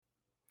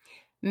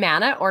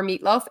Manna or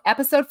Meatloaf,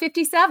 episode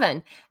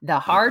 57, The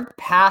Hard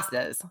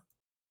Passes.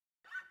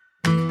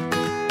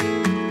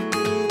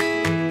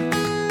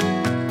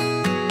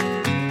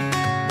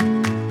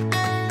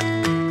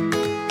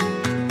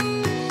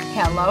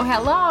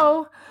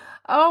 Hello.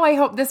 Oh, I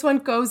hope this one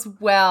goes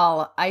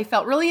well. I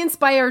felt really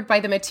inspired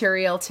by the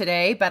material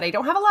today, but I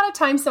don't have a lot of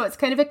time, so it's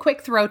kind of a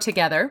quick throw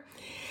together.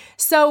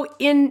 So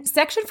in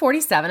section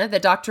 47 of the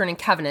Doctrine and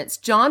Covenants,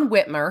 John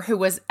Whitmer, who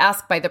was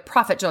asked by the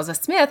prophet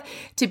Joseph Smith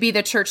to be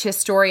the church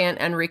historian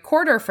and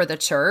recorder for the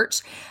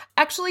church,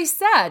 actually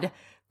said,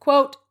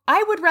 quote,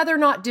 "I would rather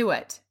not do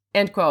it,"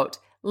 end quote.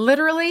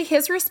 Literally,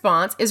 his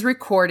response is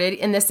recorded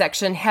in the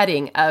section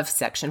heading of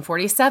section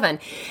 47.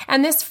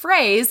 And this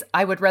phrase,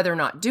 "I would rather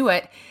not do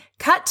it,"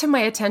 cut to my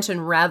attention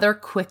rather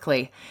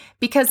quickly,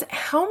 because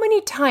how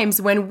many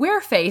times when we're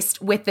faced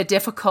with the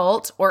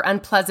difficult or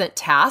unpleasant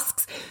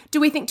tasks do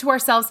we think to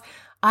ourselves,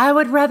 "I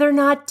would rather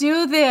not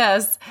do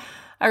this"?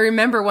 I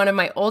remember one of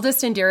my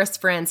oldest and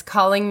dearest friends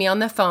calling me on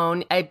the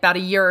phone about a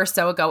year or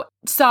so ago,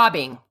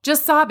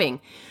 just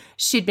sobbing.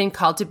 She'd been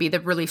called to be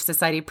the Relief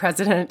Society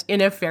president in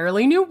a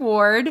fairly new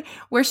ward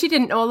where she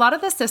didn't know a lot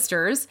of the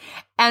sisters,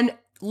 and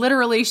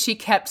literally, she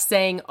kept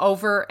saying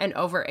over and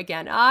over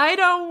again, I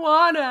don't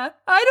wanna.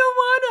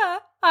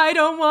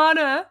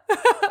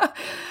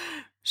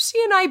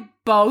 She and I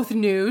both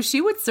knew she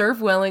would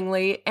serve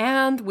willingly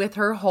and with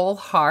her whole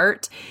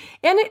heart.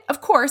 And it, of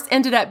course,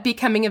 ended up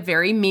becoming a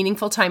very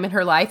meaningful time in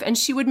her life, and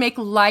she would make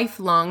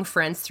lifelong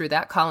friends through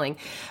that calling.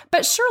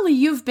 But surely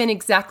you've been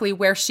exactly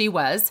where she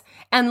was,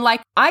 and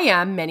like I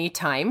am many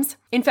times.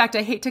 In fact,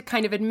 I hate to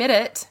kind of admit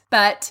it,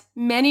 but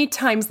many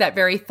times that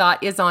very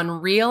thought is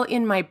on reel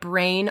in my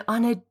brain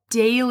on a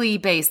daily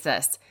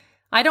basis.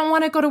 I don't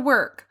want to go to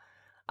work.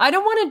 I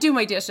don't want to do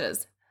my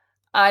dishes.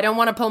 I don't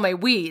want to pull my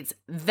weeds,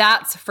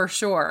 that's for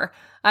sure.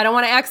 I don't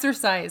want to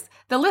exercise.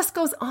 The list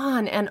goes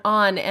on and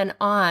on and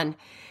on.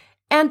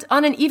 And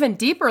on an even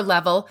deeper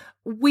level,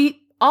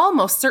 we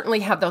almost certainly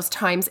have those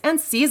times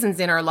and seasons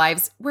in our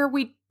lives where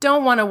we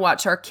don't want to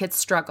watch our kids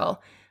struggle.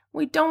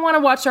 We don't want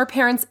to watch our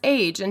parents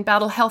age and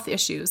battle health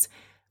issues.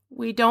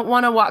 We don't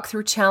want to walk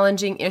through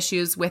challenging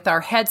issues with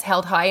our heads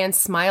held high and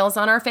smiles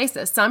on our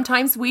faces.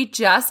 Sometimes we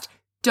just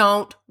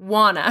don't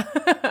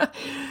wanna.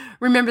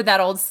 Remember that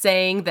old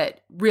saying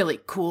that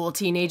really cool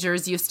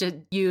teenagers used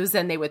to use,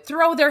 and they would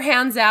throw their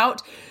hands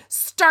out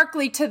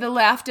starkly to the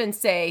left and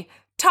say,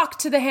 "Talk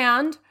to the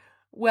hand"?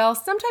 Well,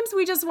 sometimes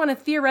we just want to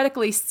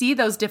theoretically see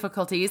those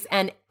difficulties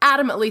and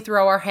adamantly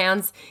throw our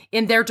hands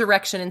in their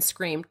direction and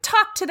scream,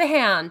 "Talk to the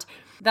hand."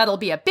 That'll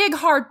be a big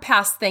hard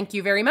pass, thank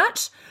you very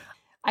much.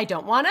 I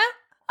don't want to.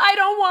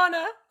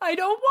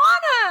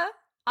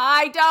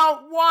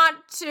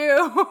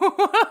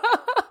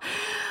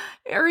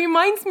 It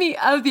reminds me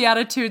of the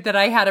attitude that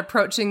I had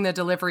approaching the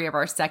delivery of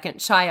our second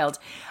child.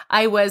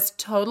 I was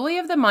totally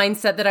of the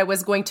mindset that I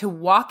was going to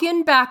walk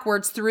in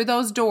backwards through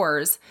those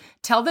doors,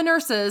 tell the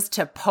nurses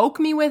to poke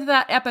me with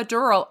that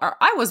epidural, or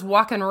I was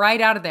walking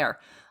right out of there.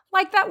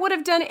 Like that would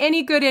have done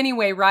any good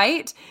anyway,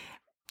 right?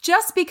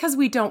 Just because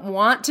we don't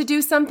want to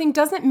do something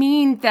doesn't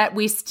mean that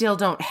we still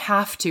don't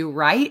have to,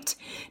 right?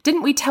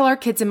 Didn't we tell our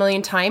kids a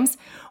million times?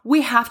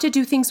 We have to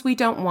do things we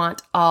don't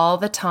want all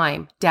the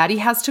time. Daddy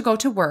has to go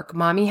to work.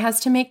 Mommy has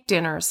to make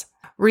dinners.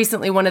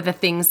 Recently, one of the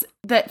things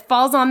that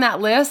falls on that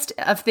list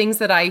of things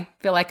that I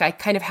feel like I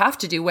kind of have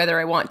to do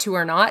whether I want to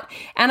or not,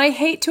 and I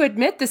hate to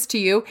admit this to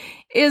you,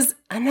 is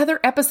another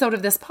episode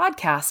of this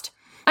podcast.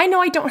 I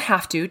know I don't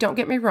have to, don't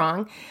get me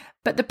wrong,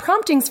 but the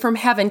promptings from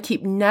heaven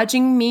keep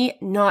nudging me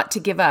not to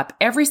give up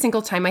every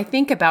single time I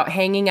think about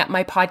hanging up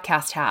my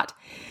podcast hat.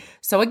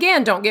 So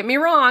again, don't get me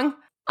wrong.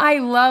 I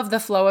love the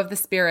flow of the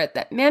Spirit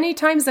that many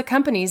times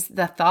accompanies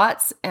the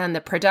thoughts and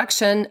the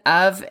production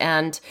of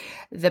and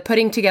the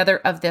putting together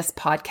of this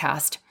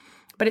podcast.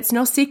 But it's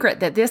no secret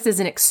that this is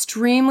an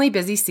extremely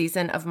busy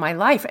season of my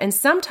life. And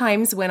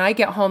sometimes when I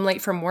get home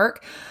late from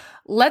work,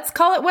 let's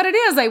call it what it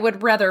is, I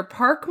would rather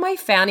park my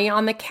fanny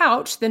on the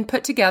couch than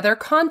put together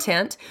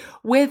content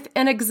with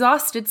an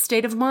exhausted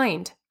state of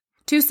mind.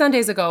 2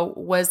 Sundays ago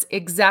was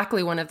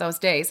exactly one of those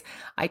days.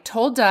 I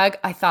told Doug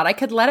I thought I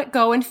could let it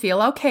go and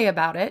feel okay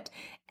about it.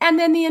 And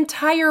then the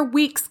entire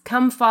week's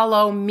Come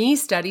Follow Me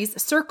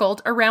studies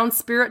circled around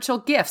spiritual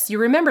gifts. You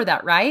remember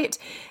that, right?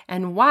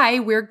 And why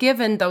we're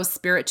given those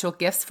spiritual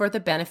gifts for the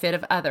benefit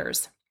of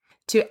others.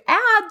 To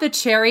add the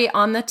cherry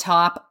on the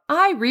top,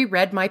 I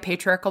reread my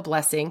patriarchal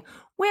blessing,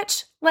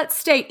 which, let's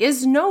state,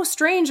 is no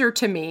stranger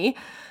to me.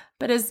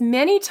 But as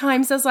many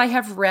times as I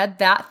have read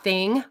that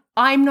thing,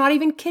 I'm not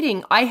even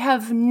kidding, I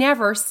have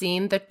never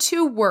seen the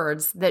 2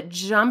 words that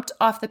jumped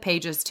off the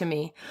pages to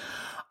me.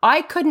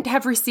 I couldn't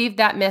have received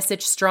that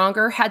message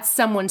stronger had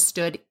someone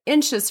stood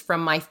inches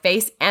from my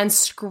face and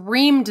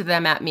screamed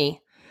them at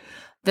me.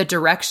 The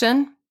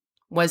direction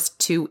was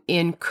to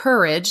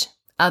encourage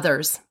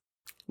others.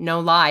 No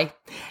lie.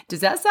 Does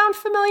that sound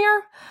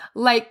familiar?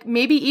 Like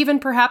maybe even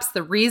perhaps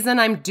the reason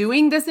I'm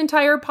doing this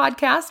entire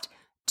podcast?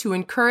 To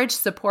encourage,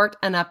 support,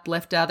 and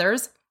uplift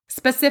others,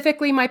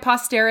 specifically my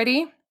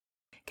posterity?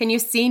 Can you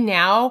see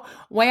now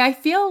why I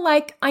feel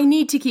like I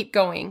need to keep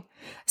going?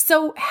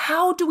 So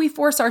how do we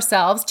force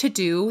ourselves to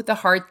do the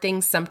hard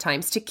things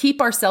sometimes, to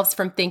keep ourselves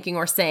from thinking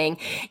or saying,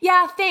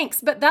 yeah,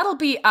 thanks, but that'll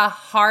be a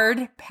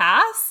hard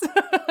pass?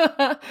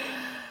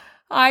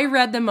 I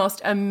read the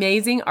most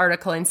amazing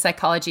article in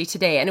Psychology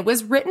Today, and it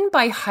was written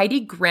by Heidi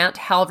Grant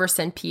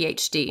Halverson,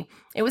 PhD.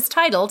 It was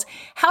titled,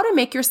 How to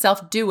Make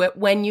Yourself Do It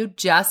When You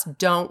Just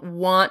Don't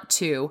Want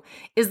to.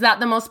 Is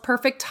that the most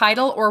perfect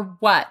title or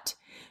what?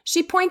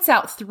 She points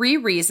out 3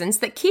 reasons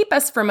that keep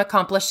us from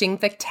accomplishing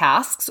the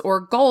tasks or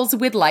goals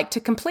we'd like to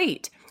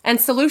complete,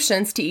 and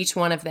solutions to each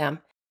one of them.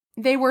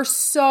 They were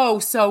so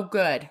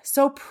good,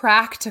 so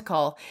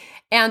practical,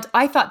 and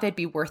I thought they'd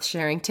be worth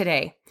sharing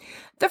today.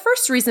 The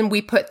first reason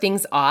we put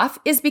things off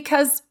is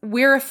because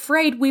we're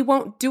afraid we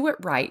won't do it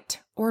right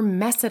or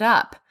mess it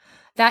up.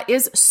 That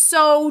is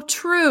so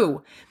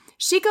true.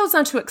 She goes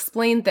on to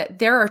explain that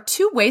there are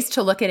 2 ways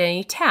to look at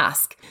any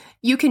task.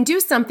 You can do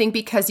something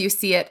because you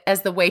see it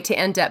as the way to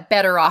end up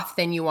better off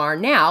than you are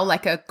now,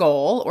 like a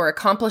goal or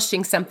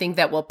accomplishing something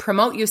that will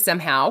promote you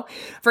somehow.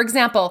 For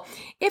example,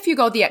 if you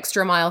go the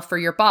extra mile for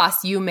your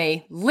boss, you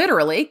may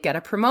literally get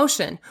a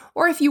promotion.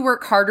 Or if you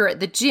work harder at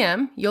the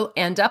gym, you'll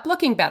end up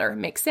looking better.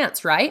 Makes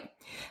sense, right?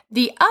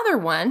 The other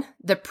one,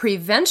 the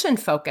prevention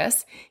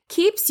focus,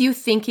 keeps you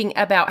thinking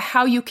about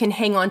how you can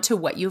hang on to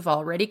what you've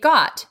already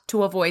got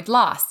to avoid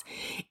loss.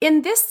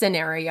 In this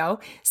scenario,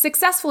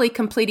 successfully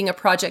completing a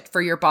project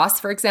for your boss,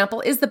 for example,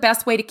 is the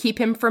best way to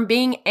keep him from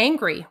being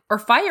angry or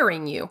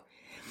firing you.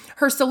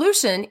 Her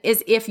solution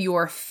is if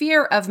your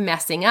fear of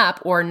messing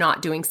up or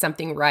not doing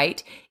something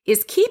right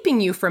is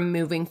keeping you from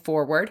moving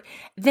forward,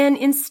 then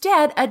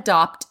instead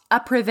adopt a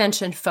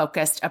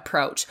prevention-focused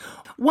approach,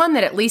 one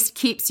that at least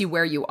keeps you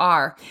where you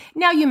are.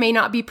 Now, you may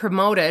not be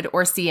promoted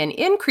or see an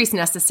increase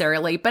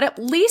necessarily, but at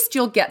least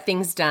you'll get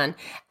things done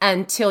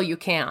until you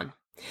can.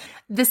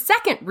 The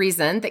second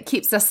reason that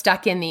keeps us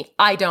stuck in the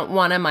I don't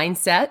wanna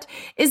mindset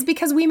is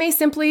because we may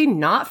simply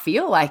not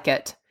feel like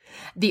it.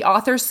 The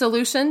author's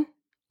solution?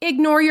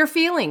 Ignore your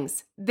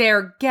feelings.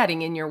 They're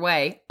getting in your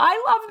way.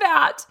 I love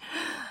that.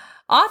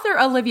 Author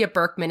Olivia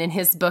Berkman, in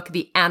his book,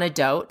 The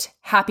Antidote,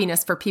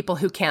 Happiness for People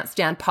Who Can't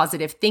Stand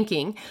Positive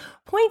Thinking,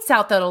 points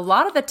out that a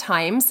lot of the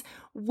times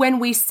when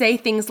we say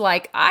things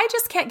like, I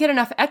just can't get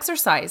enough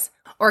exercise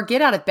or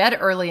get out of bed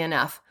early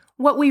enough,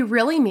 what we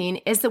really mean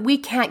is that we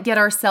can't get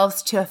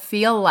ourselves to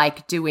feel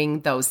like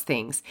doing those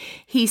things.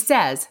 He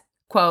says,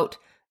 quote,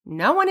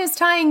 no one is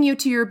tying you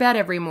to your bed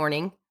every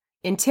morning.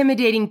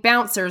 Intimidating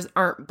bouncers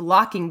aren't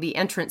blocking the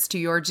entrance to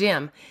your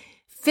gym.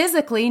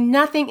 Physically,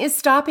 nothing is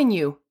stopping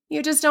you.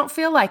 You just don't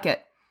feel like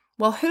it.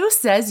 Well, who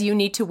says you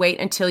need to wait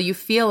until you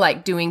feel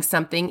like doing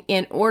something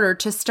in order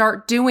to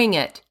start doing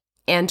it?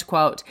 End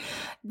quote.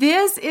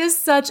 This is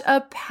such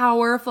a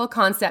powerful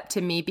concept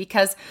to me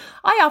because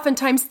I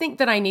oftentimes think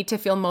that I need to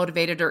feel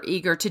motivated or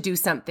eager to do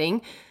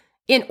something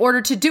in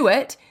order to do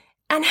it.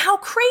 And how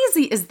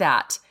crazy is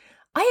that?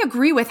 I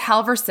agree with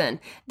Halverson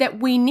that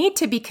we need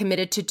to be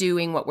committed to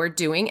doing what we're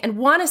doing and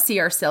want to see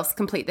ourselves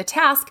complete the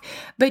task,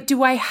 but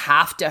do I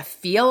have to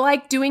feel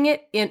like doing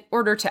it in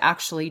order to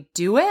actually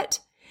do it?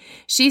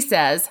 She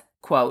says,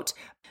 quote,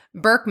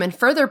 Berkman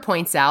further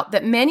points out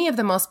that many of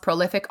the most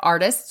prolific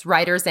artists,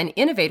 writers, and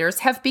innovators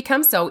have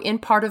become so in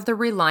part of the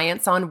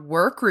reliance on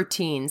work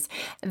routines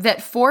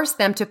that force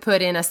them to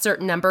put in a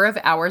certain number of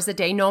hours a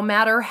day, no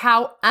matter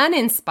how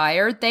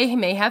uninspired they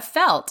may have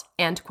felt,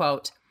 end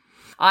quote.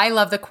 I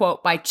love the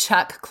quote by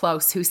Chuck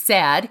Close, who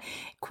said,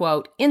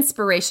 quote,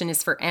 inspiration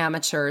is for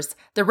amateurs.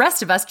 The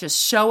rest of us just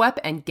show up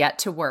and get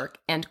to work,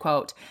 end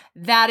quote.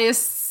 That is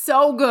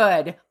so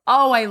good.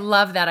 Oh, I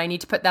love that. I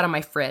need to put that on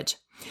my fridge.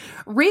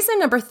 Reason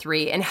number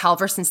 3 in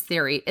Halverson's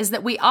theory is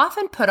that we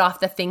often put off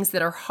the things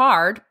that are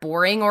hard,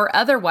 boring, or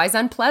otherwise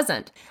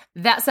unpleasant.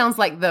 That sounds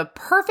like the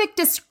perfect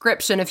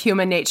description of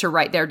human nature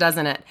right there,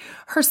 doesn't it?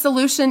 Her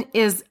solution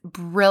is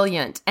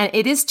brilliant, and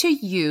it is to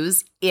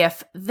use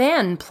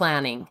if-then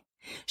planning.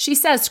 She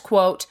says,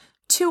 quote,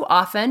 too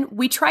often,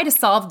 we try to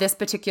solve this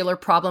particular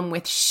problem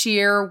with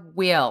sheer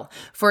will.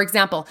 For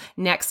example,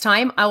 next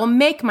time, I will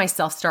make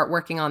myself start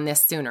working on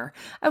this sooner.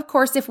 Of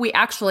course, if we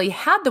actually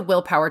had the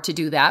willpower to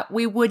do that,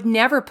 we would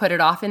never put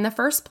it off in the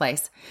first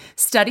place.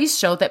 Studies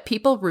show that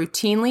people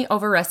routinely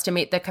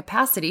overestimate the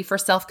capacity for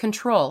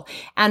self-control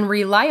and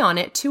rely on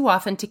it too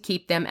often to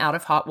keep them out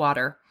of hot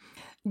water.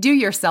 Do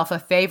yourself a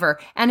favor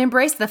and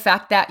embrace the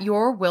fact that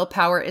your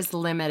willpower is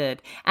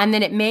limited and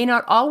that it may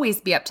not always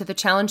be up to the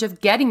challenge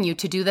of getting you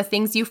to do the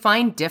things you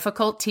find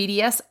difficult,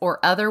 tedious, or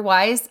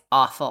otherwise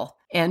awful.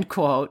 End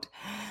quote.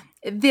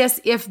 This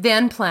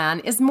if-then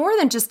plan is more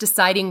than just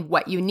deciding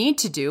what you need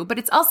to do, but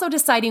it's also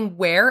deciding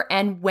where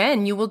and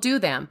when you will do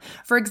them.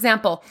 For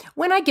example,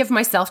 when I give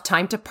myself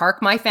time to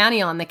park my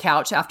fanny on the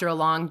couch after a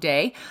long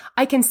day,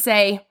 I can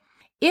say,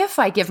 if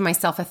I give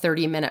myself a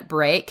 30-minute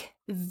break,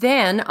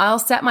 Then I'll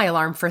set my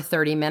alarm for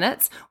 30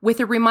 minutes with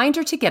a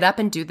reminder to get up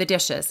and do the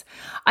dishes.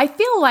 I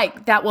feel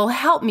like that will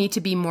help me to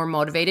be more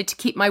motivated to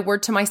keep my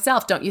word to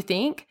myself, don't you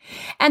think?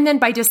 And then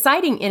by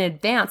deciding in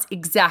advance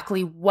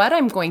exactly what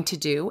I'm going to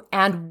do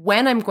and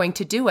when I'm going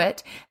to do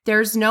it,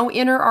 there's no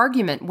inner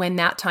argument when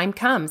that time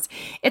comes.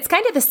 It's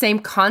kind of the same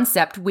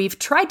concept we've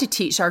tried to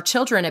teach our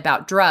children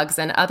about drugs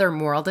and other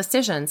moral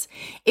decisions.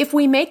 If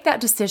we make that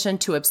decision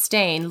to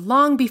abstain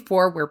long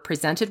before we're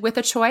presented with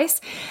a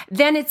choice,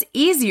 then it's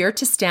easier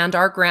to stand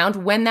our ground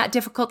when that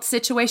difficult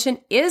situation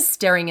is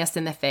staring us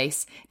in the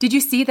face. Did you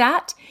see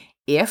that?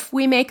 If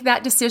we make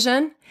that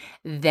decision,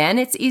 then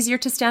it's easier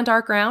to stand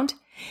our ground.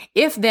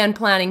 If-then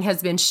planning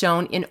has been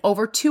shown in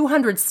over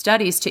 200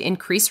 studies to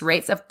increase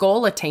rates of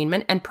goal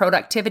attainment and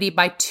productivity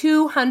by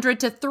 200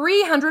 to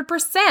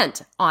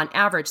 300% on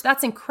average.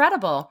 That's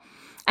incredible.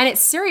 And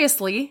it's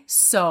seriously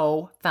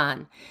so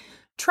fun.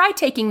 Try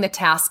taking the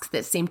tasks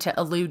that seem to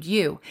elude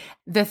you,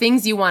 the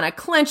things you want to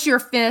clench your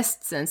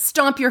fists and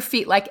stomp your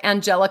feet like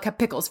Angelica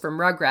Pickles from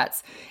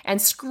Rugrats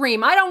and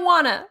scream, I don't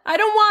wanna.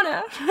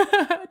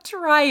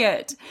 Try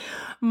it.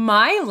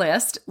 My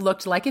list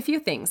looked like a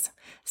few things.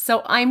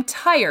 So I'm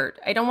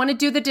tired. I don't want to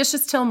do the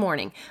dishes till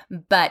morning.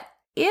 But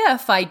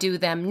if I do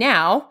them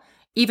now,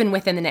 even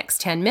within the next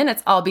 10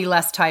 minutes, I'll be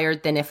less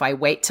tired than if I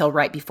wait till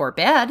right before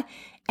bed.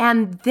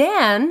 And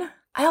then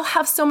I'll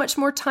have so much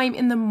more time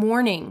in the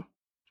morning.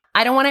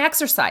 I don't want to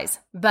exercise,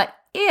 but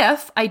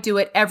if I do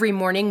it every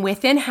morning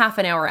within half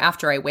an hour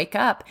after I wake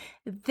up,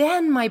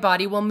 then my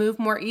body will move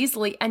more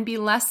easily and be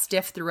less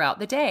stiff throughout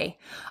the day.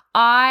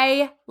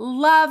 I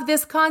love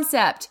this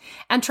concept.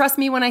 And trust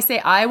me when I say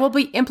I will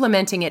be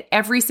implementing it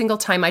every single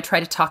time I try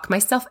to talk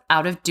myself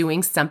out of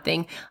doing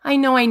something I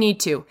know I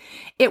need to.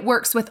 It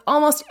works with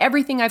almost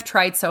everything I've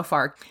tried so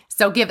far,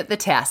 so give it the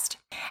test.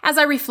 As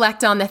I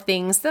reflect on the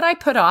things that I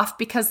put off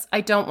because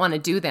I don't want to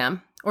do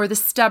them, or the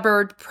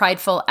stubborn,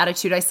 prideful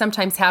attitude I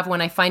sometimes have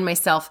when I find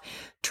myself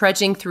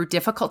trudging through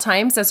difficult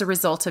times as a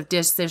result of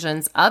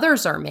decisions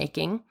others are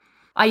making,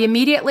 I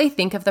immediately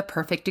think of the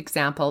perfect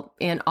example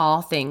in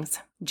all things,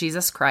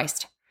 Jesus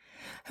Christ,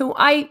 who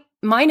I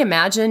might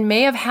imagine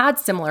may have had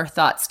similar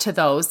thoughts to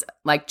those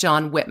like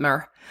John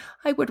Whitmer.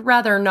 I would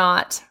rather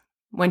not,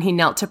 when he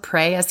knelt to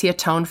pray as he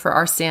atoned for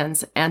our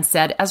sins and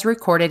said, as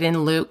recorded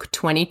in Luke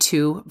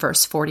 22,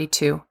 verse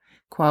 42,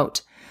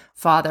 quote,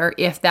 Father,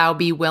 if thou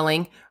be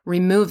willing,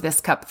 remove this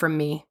cup from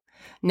me.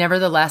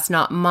 Nevertheless,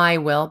 not my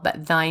will,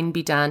 but thine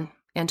be done.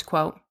 End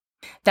quote.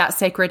 That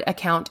sacred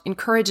account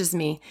encourages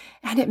me,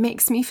 and it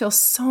makes me feel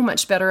so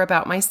much better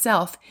about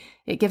myself.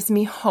 It gives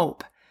me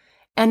hope,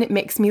 and it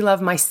makes me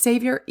love my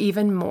Savior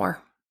even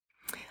more.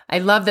 I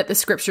love that the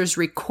scriptures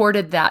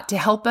recorded that to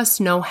help us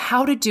know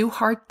how to do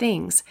hard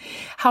things,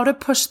 how to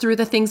push through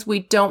the things we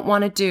don't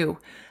want to do,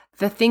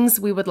 the things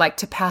we would like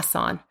to pass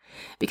on.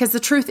 Because the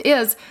truth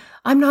is,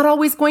 I'm not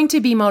always going to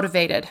be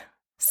motivated.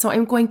 So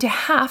I'm going to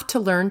have to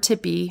learn to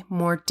be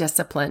more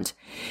disciplined.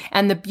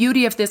 And the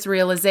beauty of this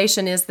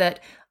realization is that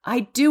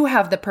I do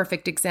have the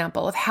perfect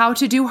example of how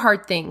to do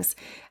hard things,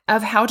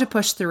 of how to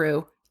push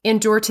through,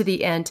 endure to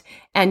the end,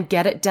 and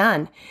get it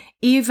done,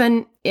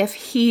 even if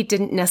he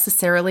didn't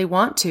necessarily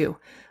want to.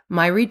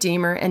 My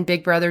Redeemer and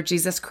Big Brother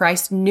Jesus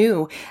Christ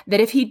knew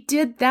that if he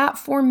did that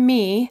for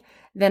me,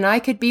 then I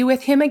could be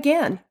with him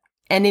again.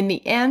 And in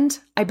the end,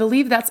 I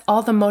believe that's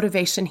all the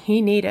motivation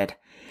he needed.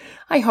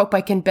 I hope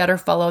I can better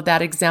follow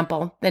that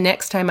example the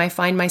next time I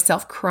find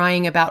myself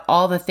crying about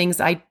all the things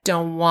I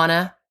don't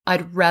wanna,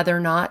 I'd rather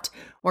not,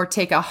 or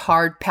take a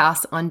hard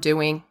pass on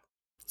doing.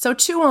 So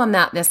chew on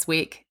that this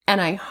week,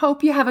 and I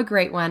hope you have a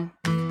great one.